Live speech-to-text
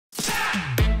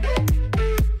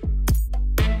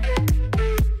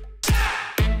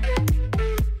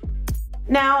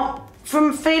Now,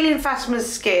 from feeling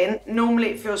Fatima's skin,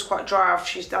 normally it feels quite dry after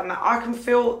she's done that. I can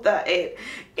feel that it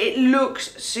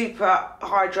looks super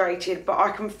hydrated, but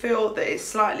I can feel that it's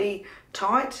slightly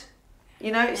tight.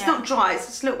 You know, it's not dry, it's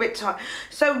just a little bit tight.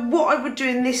 So what I would do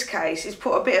in this case is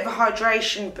put a bit of a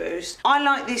hydration boost. I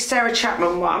like this Sarah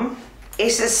Chapman one.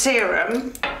 It's a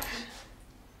serum.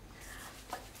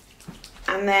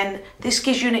 And then this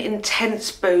gives you an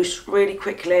intense boost really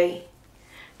quickly.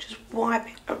 Just wipe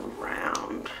it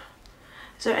around.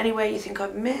 Is there anywhere you think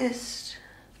I've missed?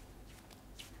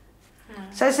 No.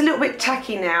 So it's a little bit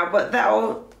tacky now, but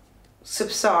that'll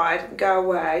subside and go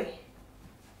away.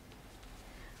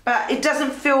 But it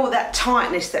doesn't feel that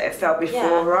tightness that it felt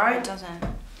before, right? It doesn't.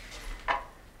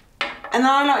 And then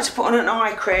I like to put on an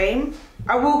eye cream.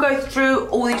 I will go through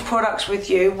all these products with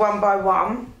you one by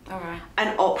one. All right.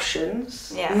 And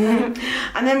options. Yeah.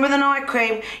 And then with an eye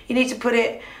cream, you need to put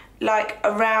it like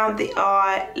around the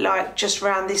eye, like just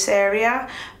around this area,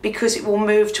 because it will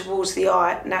move towards the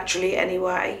eye naturally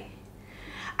anyway.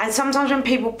 And sometimes when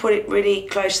people put it really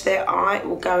close to their eye, it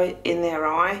will go in their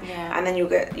eye, and then you'll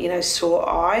get, you know, sore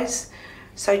eyes.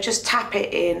 So just tap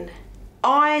it in.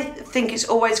 I think it's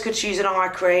always good to use an eye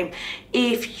cream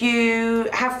if you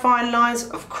have fine lines,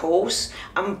 of course,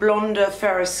 and blonder,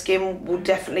 fairer skin will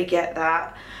definitely get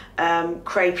that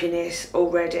crepiness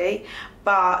already.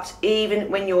 But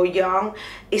even when you're young,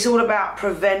 it's all about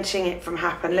preventing it from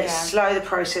happening. Let's slow the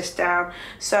process down.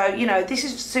 So, you know, this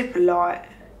is super light.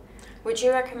 Would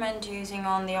you recommend using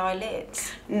on the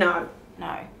eyelids? No.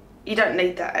 No. You don't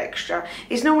need that extra.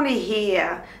 It's normally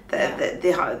here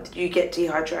that you get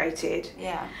dehydrated.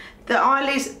 Yeah. The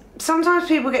eyelids, sometimes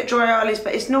people get dry eyelids,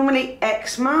 but it's normally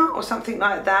eczema or something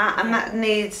like that, and that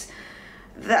needs,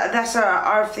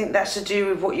 I think that's to do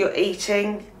with what you're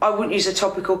eating. I wouldn't use a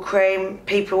topical cream.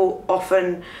 People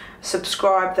often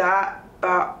subscribe that,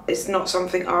 but it's not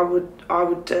something I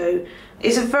would do.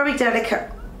 It's a very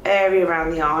delicate area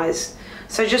around the eyes,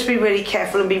 so just be really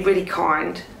careful and be really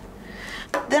kind.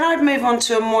 Then I'd move on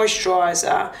to a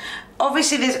moisturiser.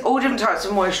 Obviously there's all different types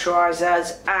of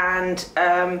moisturisers, and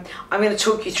I'm going to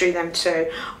talk you through them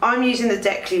too. I'm using the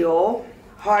Decleor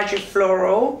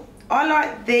Hydrofloral. I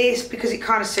like this because it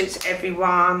kind of suits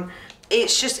everyone.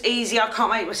 It's just easy, I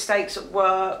can't make mistakes at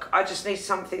work. I just need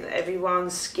something that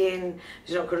everyone's skin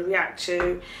is not going to react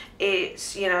to.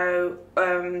 It's, you know,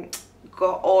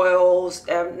 got oils,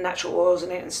 natural oils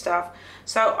in it and stuff.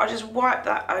 So I just wipe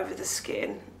that over the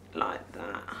skin like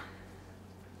that.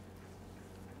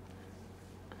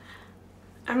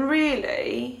 And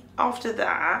really, after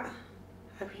that,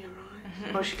 hope you're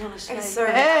right. What's she gonna say? It's so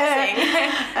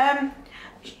relaxing.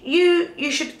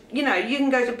 You should, you know, you can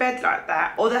go to bed like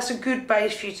that, or that's a good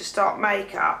base for you to start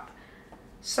makeup.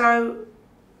 So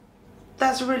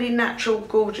that's a really natural,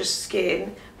 gorgeous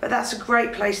skin, but that's a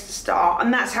great place to start,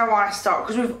 and that's how I start,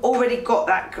 because we've already got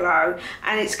that glow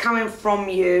and it's coming from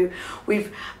you.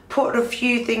 We've put a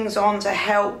few things on to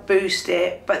help boost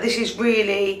it, but this is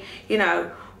really, you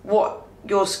know, what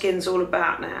your skin's all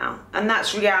about now, and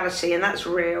that's reality and that's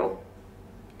real.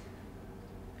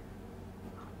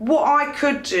 What I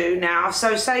could do now,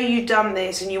 so say you've done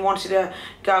this and you wanted to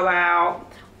go out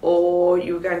or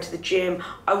you were going to the gym,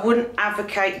 I wouldn't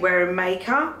advocate wearing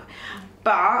makeup,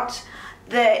 but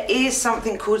there is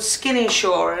something called Skin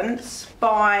Insurance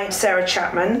by Sarah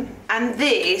Chapman, and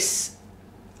this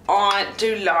I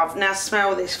do love. Now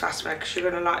smell this, Fatima, because you're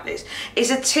going to like this.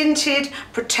 It's a tinted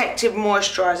protective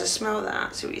moisturiser. Smell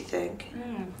that, see what you think.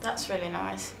 That's really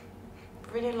nice.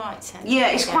 Really light scent.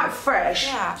 Yeah, it's quite fresh.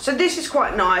 Yeah. So this is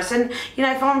quite nice, and you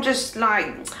know, if I'm just like,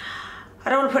 I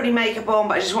don't want to put any makeup on,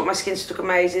 but I just want my skin to look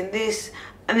amazing, this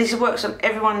works on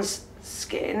everyone's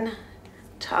skin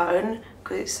tone,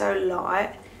 because it's so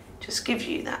light, just gives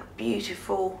you that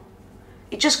beautiful,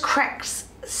 it just cracks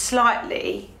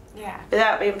slightly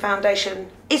without being foundation.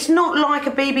 It's not like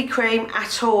a BB cream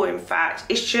at all, in fact.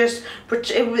 It's just,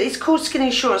 it's called Skin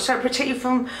Insurance, so it protects you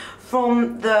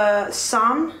from the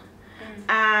sun,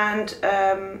 and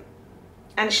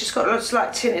it's just got a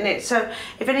slight tint in it. So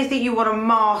if anything you want to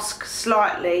mask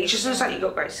slightly, it just looks like you've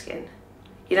got great skin.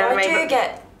 You know what I mean? I do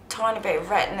get tiny bit of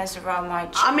redness around my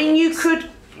cheeks. I mean, you could,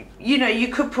 you know, you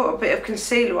could put a bit of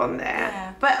concealer on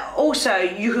there, but also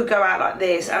you could go out like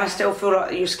this and I still feel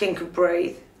like your skin could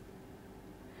breathe.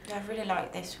 Yeah, I really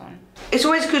like this one. It's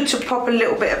always good to pop a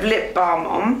little bit of lip balm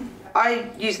on. I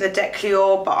use the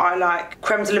Decleor, but I like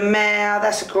Creme de la Mer,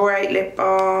 that's a great lip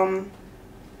balm.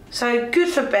 So good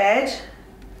for bed,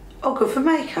 or good for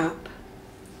makeup.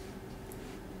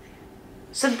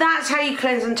 So that's how you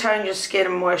cleanse and tone your skin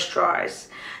and moisturise.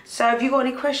 So have you got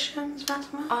any questions,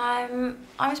 Fatima?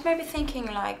 I was maybe thinking,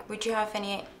 like, would you have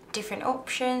any different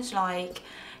options, like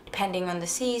depending on the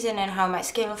season and how my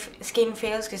skin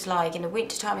feels, because like in the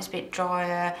winter time it's a bit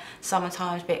drier,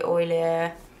 summertime it's a bit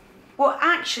oilier. Well,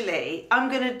 actually, I'm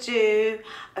going to do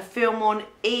a film on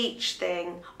each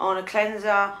thing, on a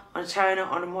cleanser, on a toner,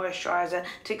 on a moisturiser,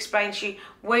 to explain to you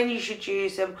when you should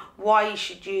use them, why you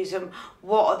should use them,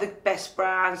 what are the best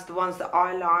brands, the ones that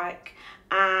I like,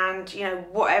 and, you know,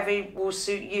 whatever will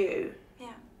suit you.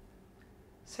 Yeah.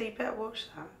 So you better watch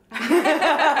that.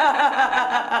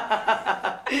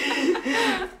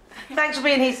 Thanks for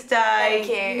being here today.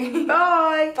 Thank you.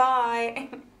 Bye. Bye.